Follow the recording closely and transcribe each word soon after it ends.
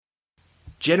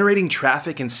Generating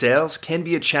traffic and sales can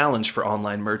be a challenge for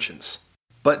online merchants.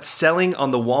 But selling on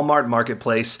the Walmart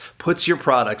Marketplace puts your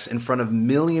products in front of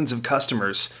millions of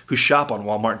customers who shop on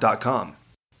Walmart.com.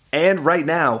 And right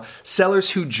now, sellers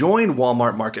who join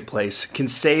Walmart Marketplace can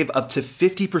save up to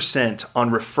 50% on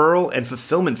referral and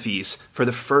fulfillment fees for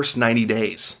the first 90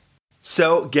 days.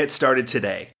 So get started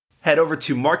today. Head over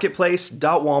to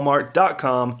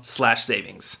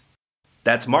marketplace.walmart.com/savings.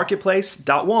 That's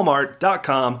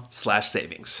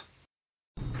marketplace.walmart.com/savings.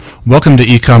 Welcome to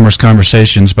E-Commerce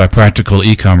Conversations by Practical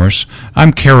E-Commerce.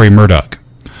 I'm Kerry Murdoch.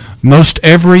 Most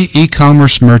every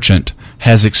e-commerce merchant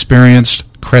has experienced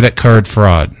credit card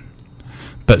fraud.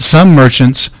 But some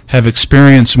merchants have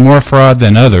experienced more fraud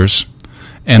than others,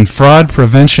 and fraud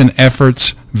prevention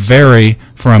efforts vary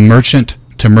from merchant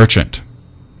to merchant.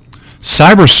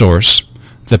 CyberSource,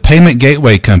 the payment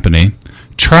gateway company,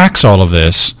 tracks all of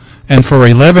this, and for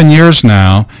 11 years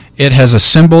now, it has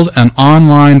assembled an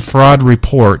online fraud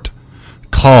report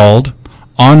called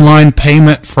Online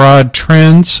Payment Fraud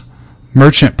Trends,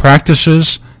 Merchant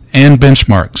Practices, and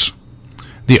Benchmarks.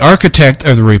 The architect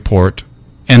of the report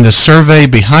and the survey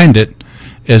behind it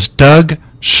is Doug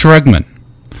Schregman,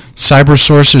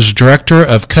 CyberSource's Director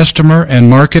of Customer and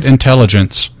Market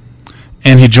Intelligence,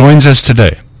 and he joins us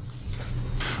today.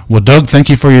 Well, Doug, thank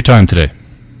you for your time today.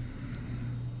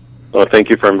 Well, thank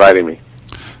you for inviting me.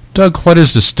 Doug, what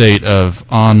is the state of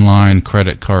online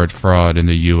credit card fraud in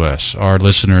the U.S.? Our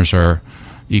listeners are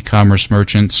e-commerce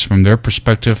merchants. From their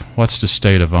perspective, what's the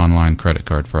state of online credit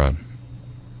card fraud?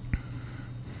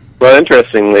 Well,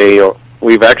 interestingly,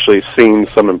 we've actually seen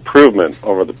some improvement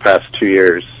over the past 2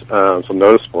 years, some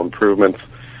noticeable improvements,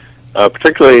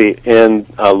 particularly in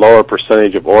a lower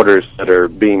percentage of orders that are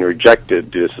being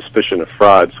rejected due to suspicion of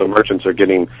fraud. So merchants are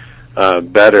getting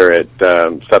better at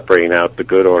separating out the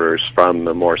good orders from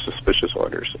the more suspicious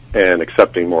orders and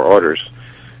accepting more orders.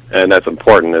 And that's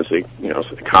important as the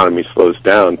economy slows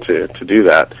down to do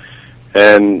that.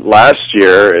 And last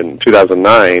year, in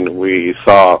 2009, we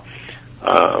saw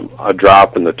a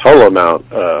drop in the total amount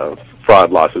of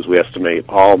fraud losses we estimate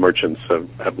all merchants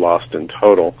have lost in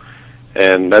total.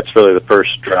 And that's really the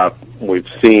first drop we've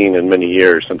seen in many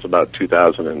years, since about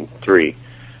 2003.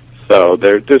 So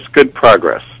there's good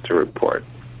progress to report.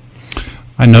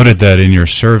 I noted that in your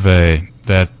survey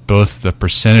that both the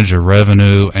percentage of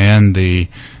revenue and the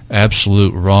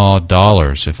absolute raw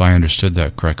dollars, if I understood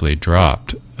that correctly,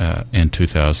 dropped in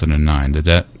 2009.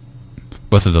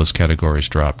 Both of those categories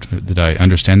dropped. Did I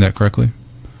understand that correctly?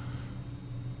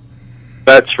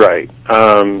 That's right.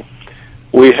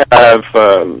 We have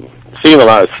seen a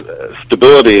lot of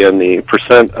stability in the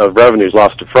percent of revenues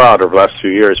lost to fraud over the last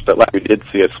few years, but we did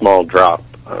see a small drop,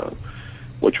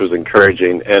 which was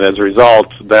encouraging. And as a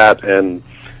result, that and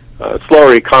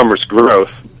slower e-commerce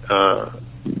growth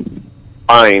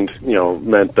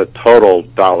meant that total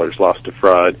dollars lost to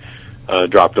fraud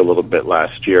dropped a little bit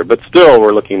last year. But still,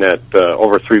 we're looking at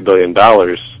over $3 billion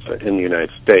in the United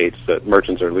States that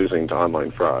merchants are losing to online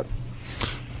fraud.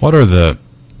 What are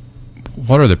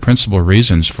the principal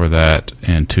reasons for that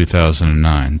in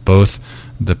 2009? Both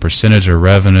the percentage of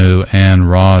revenue and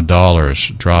raw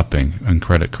dollars dropping in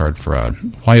credit card fraud.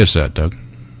 Why is that, Doug?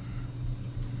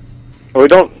 Well, we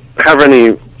don't have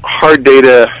any hard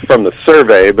data from the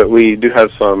survey, but we do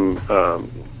have some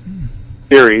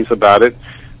theories about it.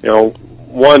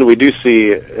 One, we do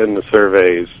see in the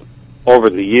surveys over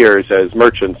the years, as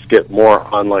merchants get more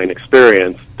online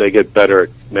experience, they get better at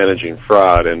managing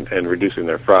fraud and reducing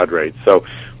their fraud rates. So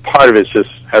part of it's just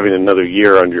having another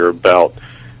year under your belt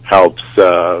helps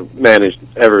all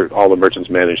the merchants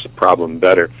manage the problem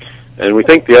better. And we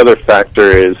think the other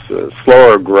factor is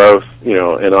slower growth, in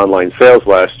online sales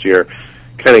last year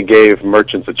kind of gave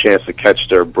merchants a chance to catch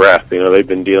their breath. They've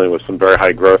been dealing with some very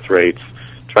high growth rates,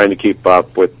 trying to keep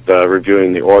up with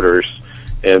reviewing the orders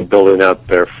and building out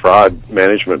their fraud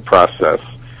management process.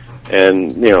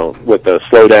 And, with the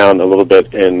slowdown a little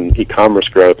bit in e-commerce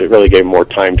growth, it really gave more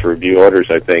time to review orders,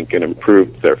 I think, and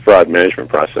improved their fraud management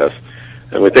process.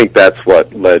 And we think that's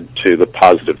what led to the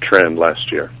positive trend last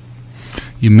year.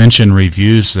 You mentioned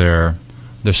reviews there.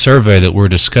 The survey that we're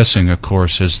discussing, of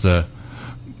course, is the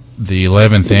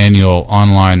 11th annual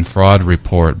online fraud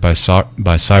report by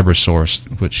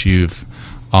CyberSource, which you've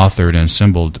authored and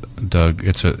assembled, Doug.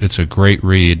 It's a great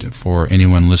read for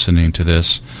anyone listening to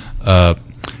this.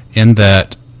 In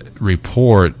that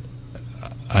report,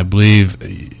 I believe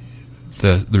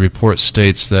the report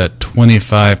states that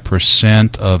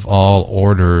 25% of all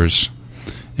orders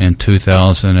in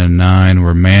 2009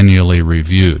 were manually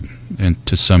reviewed, and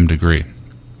to some degree,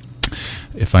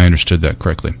 if I understood that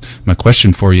correctly. My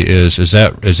question for you is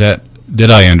that did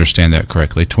I understand that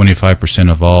correctly?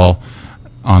 25% of all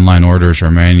online orders are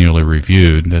manually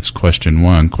reviewed. That's question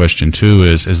one. Question two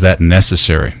is that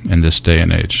necessary in this day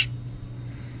and age?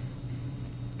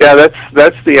 Yeah,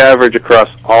 that's the average across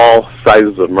all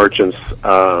sizes of merchants.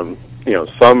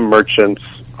 Some merchants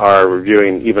are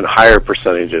reviewing even higher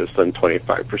percentages than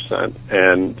 25%,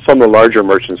 and some of the larger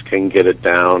merchants can get it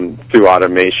down through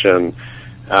automation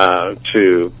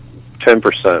to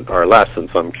 10% or less in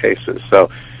some cases. So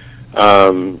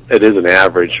it is an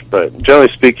average, but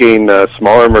generally speaking,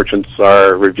 smaller merchants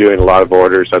are reviewing a lot of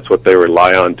orders. That's what they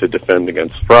rely on to defend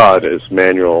against fraud, is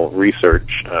manual research,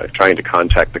 trying to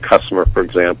contact the customer, for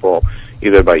example,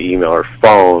 either by email or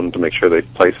phone to make sure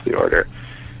they've placed the order.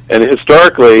 And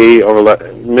historically,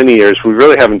 over many years, we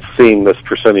really haven't seen this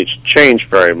percentage change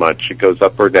very much. It goes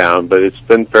up or down, but it's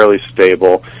been fairly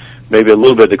stable, maybe a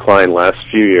little bit decline the last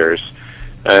few years.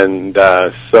 And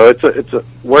so it's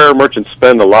where merchants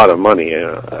spend a lot of money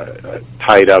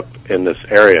tied up in this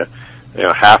area.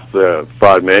 Half the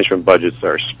fraud management budgets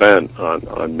are spent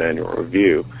on manual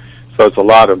review. So it's a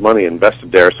lot of money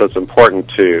invested there. So it's important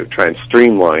to try and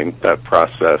streamline that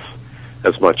process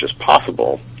as much as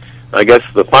possible. I guess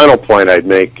the final point I'd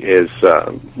make is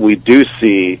we do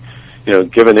see,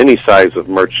 given any size of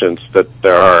merchants, that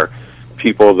there are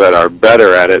people that are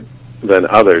better at it than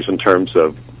others in terms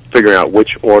of figuring out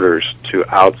which orders to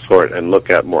outsort and look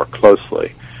at more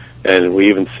closely. And we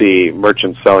even see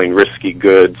merchants selling risky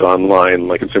goods online,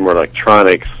 like consumer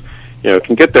electronics,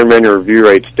 can get their manual review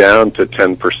rates down to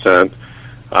 10%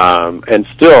 and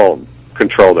still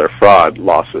control their fraud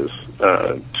losses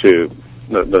to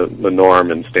the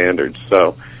norm and standards.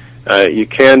 So you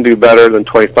can do better than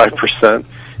 25%.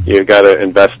 You've got to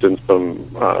invest in some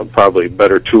probably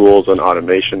better tools and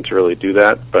automation to really do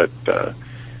that, but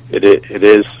it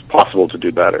is possible to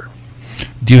do better.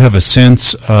 Do you have a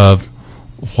sense of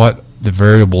what the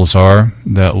variables are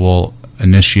that will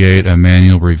initiate a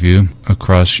manual review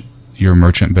across your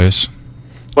merchant base?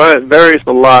 Well, it varies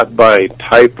a lot by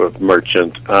type of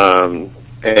merchant,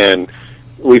 and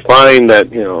we find that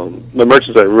the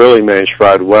merchants that really manage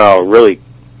fraud well really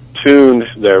tune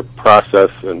their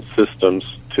process and systems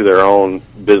to their own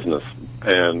business,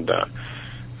 and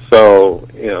so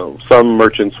some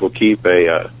merchants will keep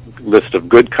a list of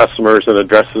good customers and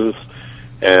addresses,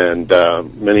 and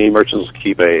many merchants will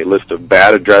keep a list of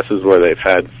bad addresses where they've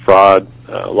had fraud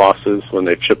losses when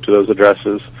they've shipped to those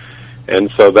addresses.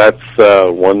 And so that's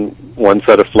one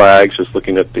set of flags, just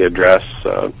looking at the address.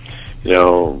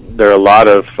 There are a lot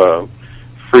of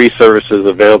free services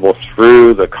available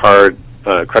through the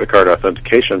credit card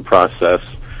authentication process,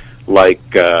 like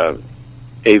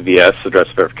AVS, Address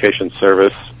Verification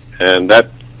Service, and that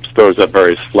throws up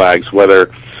various flags,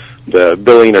 whether the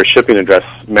billing or shipping address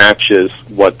matches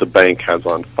what the bank has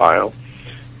on file.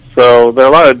 So there are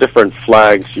a lot of different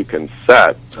flags you can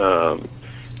set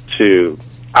to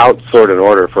outsort an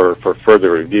order for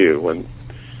further review when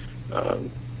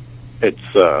it's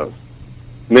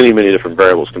many different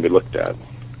variables can be looked at.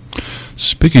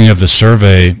 Speaking of the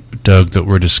survey, Doug, that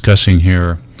we're discussing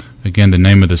here, again, the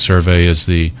name of the survey is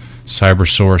the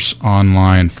CyberSource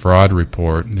Online Fraud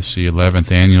Report. It's the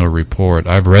 11th annual report.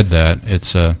 I've read that.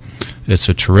 It's a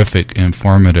terrific,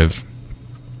 informative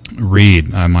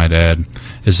read, I might add.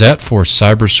 Is that for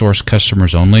CyberSource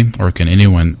customers only, or can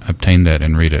anyone obtain that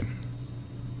and read it?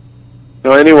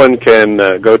 No, anyone can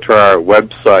go to our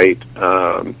website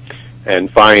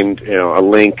and find a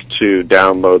link to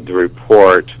download the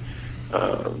report.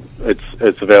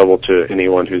 It's available to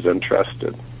anyone who's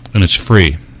interested. And it's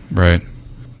free, right?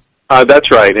 That's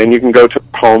right, and you can go to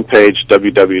our homepage,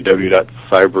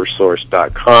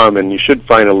 www.cybersource.com, and you should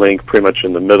find a link pretty much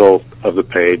in the middle of the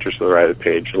page or to the right of the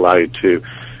page, allow you to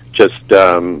just,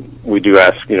 we do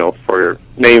ask, for your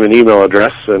name and email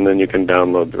address, and then you can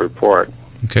download the report.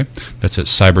 Okay, that's at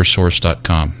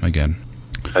cybersource.com again.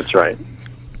 That's right.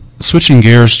 Switching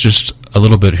gears just a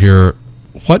little bit here,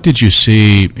 what did you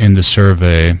see in the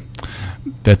survey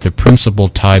that the principal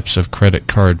types of credit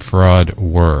card fraud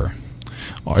were?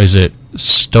 Or is it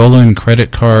stolen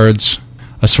credit cards?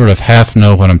 I sort of half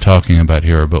know what I'm talking about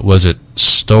here, but was it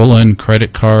stolen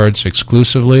credit cards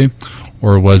exclusively,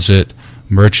 or was it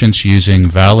merchants using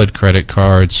valid credit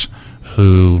cards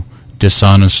who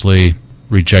dishonestly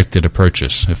rejected a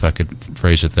purchase, if I could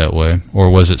phrase it that way,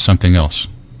 or was it something else?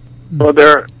 Well,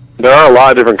 there are a lot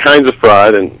of different kinds of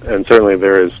fraud, and certainly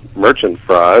there is merchant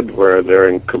fraud where they're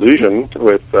in collusion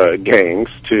with gangs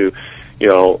to,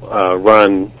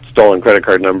 run stolen credit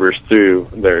card numbers through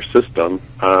their system.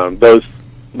 Those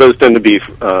tend to be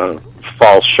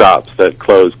false shops that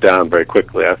close down very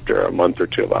quickly after a month or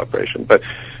two of operation. But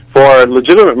For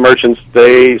legitimate merchants,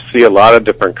 they see a lot of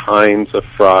different kinds of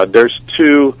fraud. There's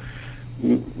two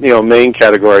main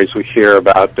categories we hear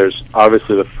about. There's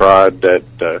obviously the fraud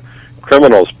that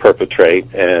criminals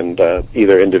perpetrate, and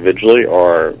either individually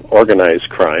or organized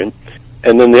crime.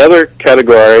 And then the other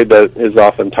category that is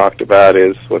often talked about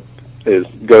is what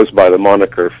goes by the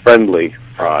moniker friendly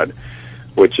fraud,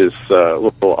 which is a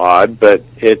little odd, but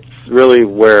it's really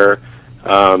where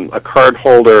a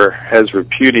cardholder has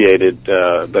repudiated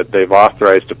that they've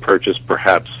authorized a purchase.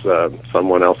 Perhaps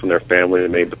someone else in their family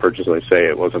made the purchase and they say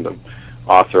it wasn't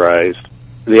authorized.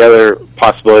 The other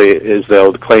possibility is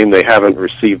they'll claim they haven't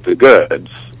received the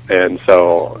goods. And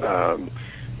so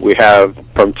we have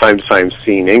from time to time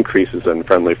seen increases in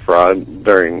friendly fraud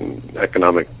during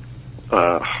economic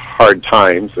hard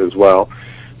times as well.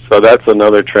 So that's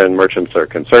another trend merchants are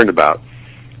concerned about.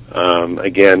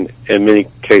 Again, in many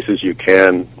cases you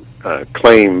can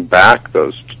claim back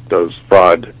those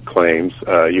fraud claims.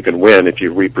 You can win if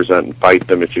you represent and fight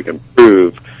them, if you can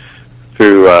prove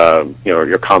through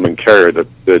your common carrier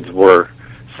that goods were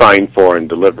signed for and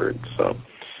delivered. So,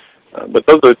 but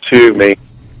those are two main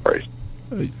categories.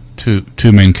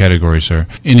 Two main categories, sir.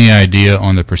 Any idea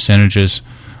on the percentages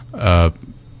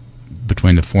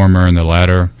between the former and the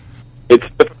latter? It's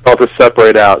difficult to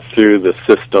separate out through the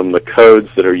system. The codes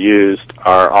that are used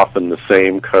are often the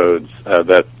same codes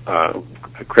that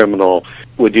a criminal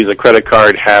would use a credit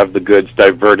card, have the goods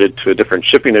diverted to a different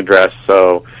shipping address,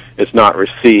 so it's not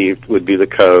received would be the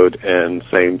code, and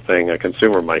same thing a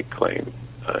consumer might claim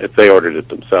if they ordered it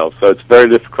themselves. So it's very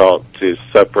difficult to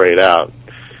separate out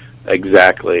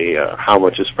exactly how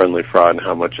much is friendly fraud and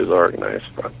how much is organized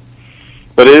fraud.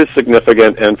 But it is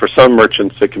significant, and for some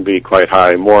merchants it can be quite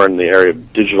high. More in the area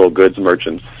of digital goods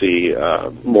merchants see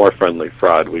more friendly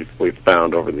fraud we've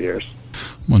found over the years.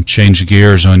 I'm going to change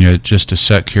gears on you just a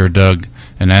sec here, Doug,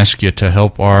 and ask you to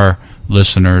help our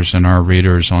listeners and our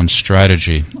readers on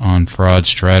strategy, on fraud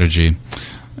strategy,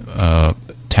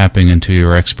 tapping into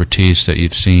your expertise that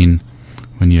you've seen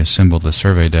when you assembled the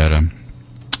survey data.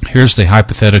 Here's the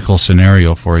hypothetical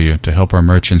scenario for you to help our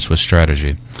merchants with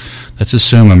strategy. Let's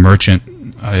assume a merchant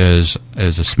is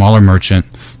a smaller merchant.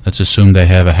 Let's assume they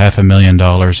have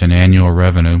 $500,000 in annual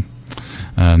revenue,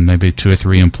 maybe 2 or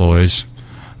 3 employees.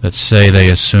 Let's say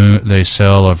they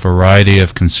sell a variety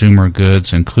of consumer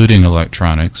goods, including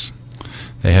electronics.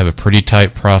 They have a pretty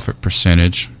tight profit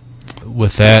percentage.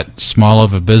 With that small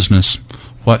of a business,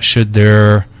 what should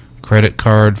their credit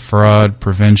card fraud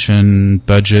prevention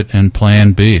budget and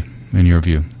plan be, in your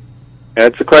view?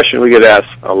 It's a question we get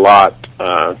asked a lot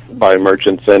by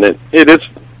merchants, and it is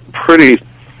pretty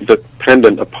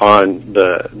dependent upon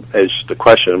as the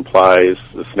question implies,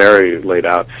 the scenario you laid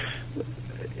out.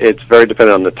 It's very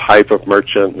dependent on the type of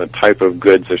merchant and the type of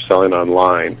goods they're selling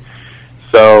online.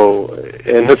 So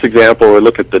in this example, we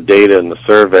look at the data in the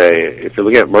survey. If you're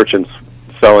looking at merchants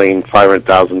selling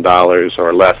 $500,000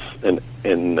 or less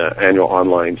in annual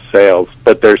online sales,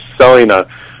 but they're selling a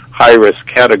high-risk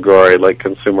category like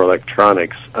consumer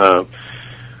electronics,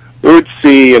 we would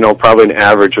see, probably an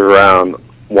average around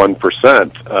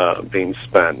 1% being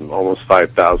spent, almost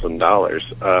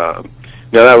 $5,000.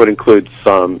 Now that would include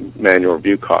some manual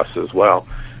review costs as well.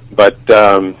 But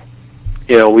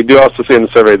we do also see in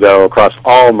the survey, though, across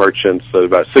all merchants, that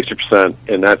about 60%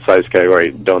 in that size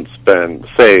category don't spend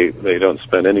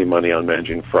any money on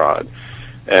managing fraud.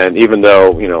 And even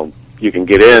though, you can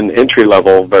get in entry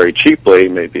level very cheaply,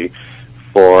 maybe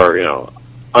for,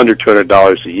 under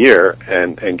 $200 a year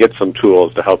and get some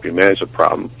tools to help you manage the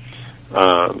problem.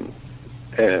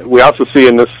 And we also see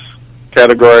in this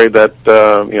category that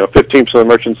 15% of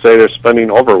merchants say they're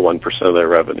spending over 1% of their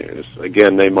revenues.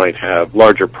 Again, they might have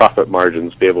larger profit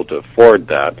margins, be able to afford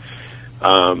that.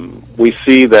 We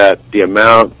see that the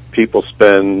amount people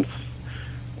spend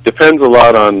depends a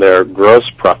lot on their gross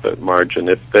profit margin.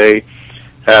 If they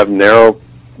have narrow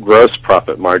gross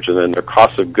profit margin and their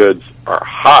cost of goods are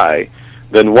high,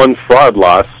 then one fraud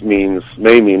loss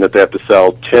may mean that they have to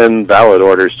sell 10 valid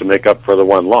orders to make up for the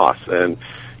one loss. And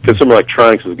consumer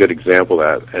electronics is a good example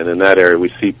of that. And in that area, we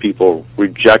see people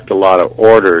reject a lot of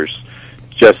orders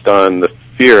just on the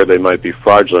fear they might be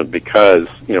fraudulent because,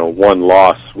 one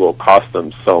loss will cost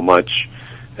them so much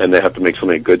and they have to make so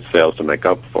many good sales to make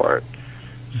up for it.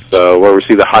 So where we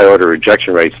see the high order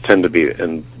rejection rates tend to be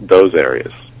in those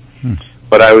areas.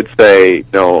 But I would say,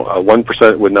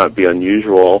 1% would not be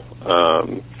unusual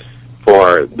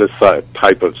for this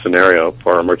type of scenario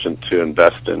for a merchant to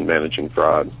invest in managing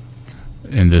fraud.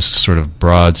 In this sort of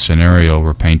broad scenario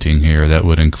we're painting here, that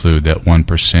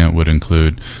 1% would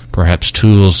include perhaps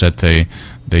tools that they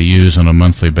use on a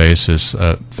monthly basis,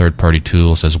 third-party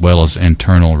tools, as well as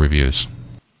internal reviews.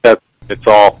 it's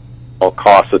all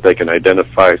costs that they can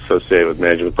identify associated with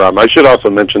managing the problem. I should also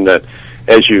mention that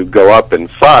as you go up in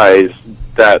size,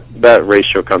 that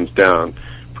ratio comes down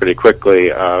pretty quickly.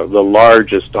 The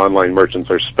largest online merchants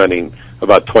are spending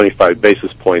about 25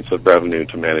 basis points of revenue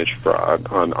to manage fraud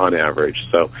on average.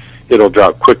 So it'll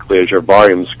drop quickly as your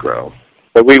volumes grow.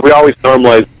 But we always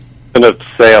normalize enough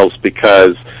sales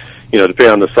because, depending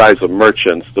on the size of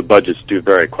merchants, the budgets do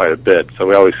vary quite a bit. So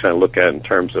we always kind of look at it in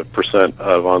terms of percent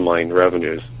of online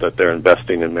revenues that they're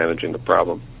investing in managing the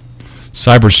problem.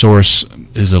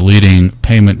 CyberSource is a leading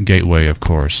payment gateway, of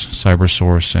course.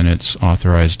 CyberSource and its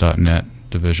authorized.net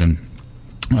division.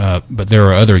 But there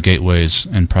are other gateways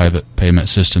and private payment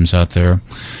systems out there.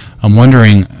 I'm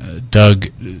wondering, Doug,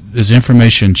 is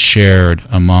information shared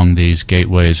among these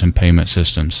gateways and payment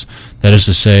systems? That is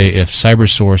to say, if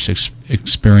CyberSource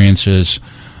experiences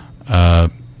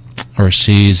or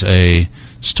sees a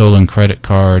stolen credit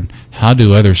card, how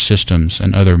do other systems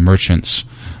and other merchants,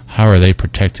 how are they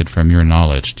protected from your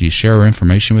knowledge? Do you share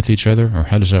information with each other, or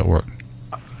how does that work?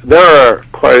 There are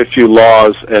quite a few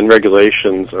laws and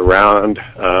regulations around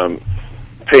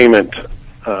payment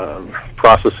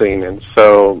processing, and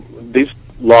so these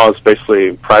laws,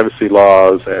 basically privacy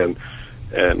laws and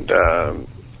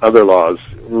other laws,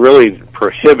 really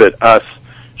prohibit us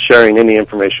sharing any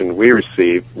information we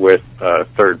receive with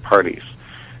third parties.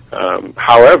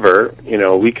 However,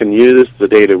 we can use the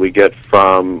data we get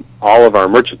from all of our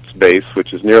merchants base,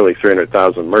 which is nearly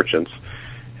 300,000 merchants,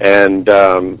 and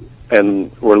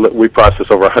we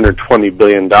processed over $120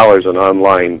 billion in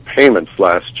online payments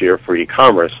last year for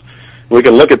e-commerce. We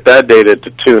can look at that data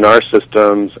to tune our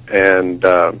systems and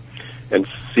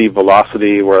see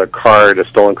velocity where a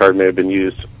stolen card may have been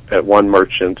used at one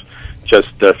merchant just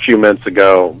a few minutes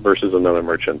ago versus another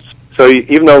merchant. So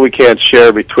even though we can't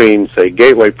share between, say,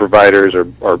 gateway providers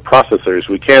or processors,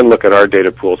 we can look at our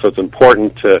data pool. So it's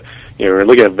important to, when you're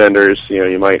looking at vendors,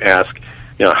 you might ask,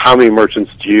 how many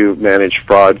merchants do you manage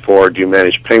fraud for? Do you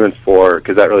manage payments for?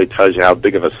 Because that really tells you how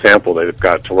big of a sample they've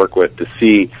got to work with to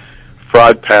see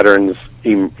fraud patterns,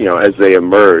 as they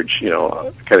emerge.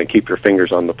 Kind of keep your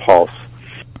fingers on the pulse.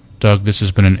 Doug, this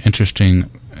has been an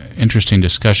interesting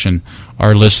discussion.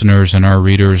 Our listeners and our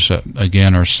readers,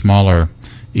 again, are smaller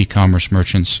e-commerce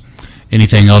merchants.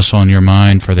 Anything else on your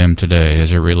mind for them today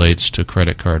as it relates to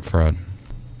credit card fraud?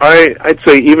 I'd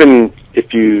say even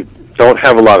if you don't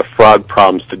have a lot of fraud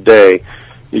problems today,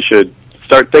 you should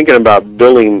start thinking about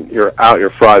building out your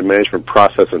fraud management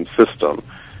process and system.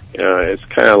 It's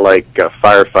kind of like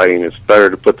firefighting. It's better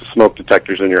to put the smoke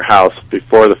detectors in your house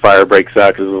before the fire breaks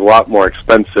out, because it's a lot more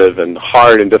expensive and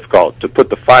hard and difficult to put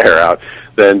the fire out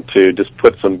than to just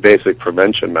put some basic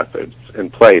prevention methods in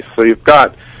place. So you've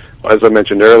got, as I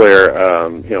mentioned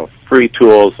earlier, free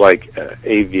tools like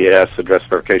AVS, Address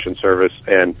Verification Service,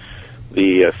 and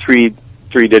the three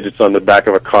digits on the back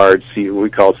of a card, we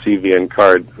call CVN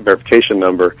card verification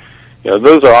number.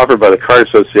 Those are offered by the card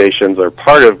associations, are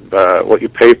part of what you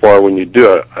pay for when you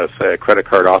do a credit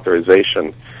card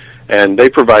authorization, and they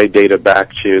provide data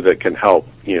back to you that can help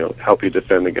you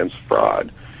defend against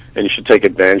fraud, and you should take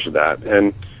advantage of that.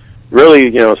 And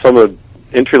really, some of the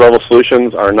entry-level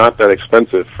solutions are not that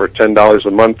expensive. For $10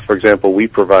 a month, for example, we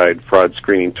provide fraud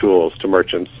screening tools to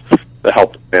merchants that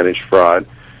help manage fraud,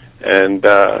 and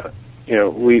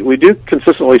we do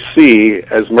consistently see,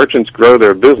 as merchants grow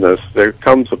their business, there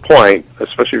comes a point,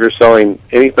 especially if you're selling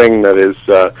anything that is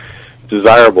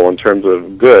desirable in terms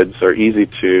of goods or easy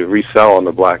to resell on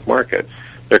the black market,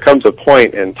 there comes a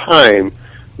point in time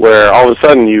where all of a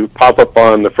sudden you pop up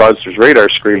on the fraudster's radar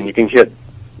screen. You can get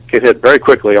hit very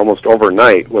quickly, almost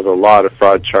overnight, with a lot of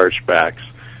fraud chargebacks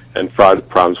and fraud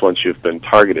problems once you've been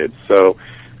targeted. So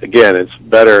again, it's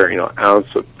better, ounce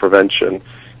of prevention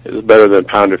is better than a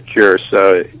pound of cure.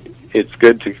 So it's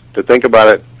good to think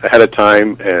about it ahead of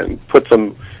time and put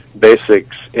some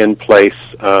basics in place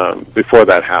before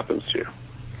that happens to you.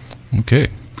 Okay.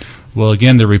 Well,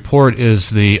 again, the report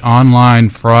is the Online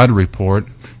Fraud Report.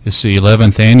 It's the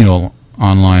 11th annual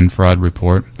Online Fraud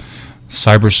Report.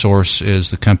 CyberSource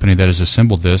is the company that has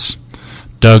assembled this.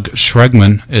 Doug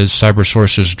Schregman is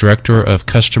CyberSource's Director of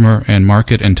Customer and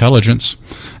Market Intelligence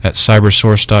at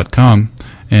cybersource.com.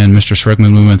 And Mr.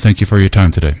 Schregman, we want to thank you for your time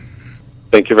today.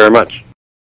 Thank you very much.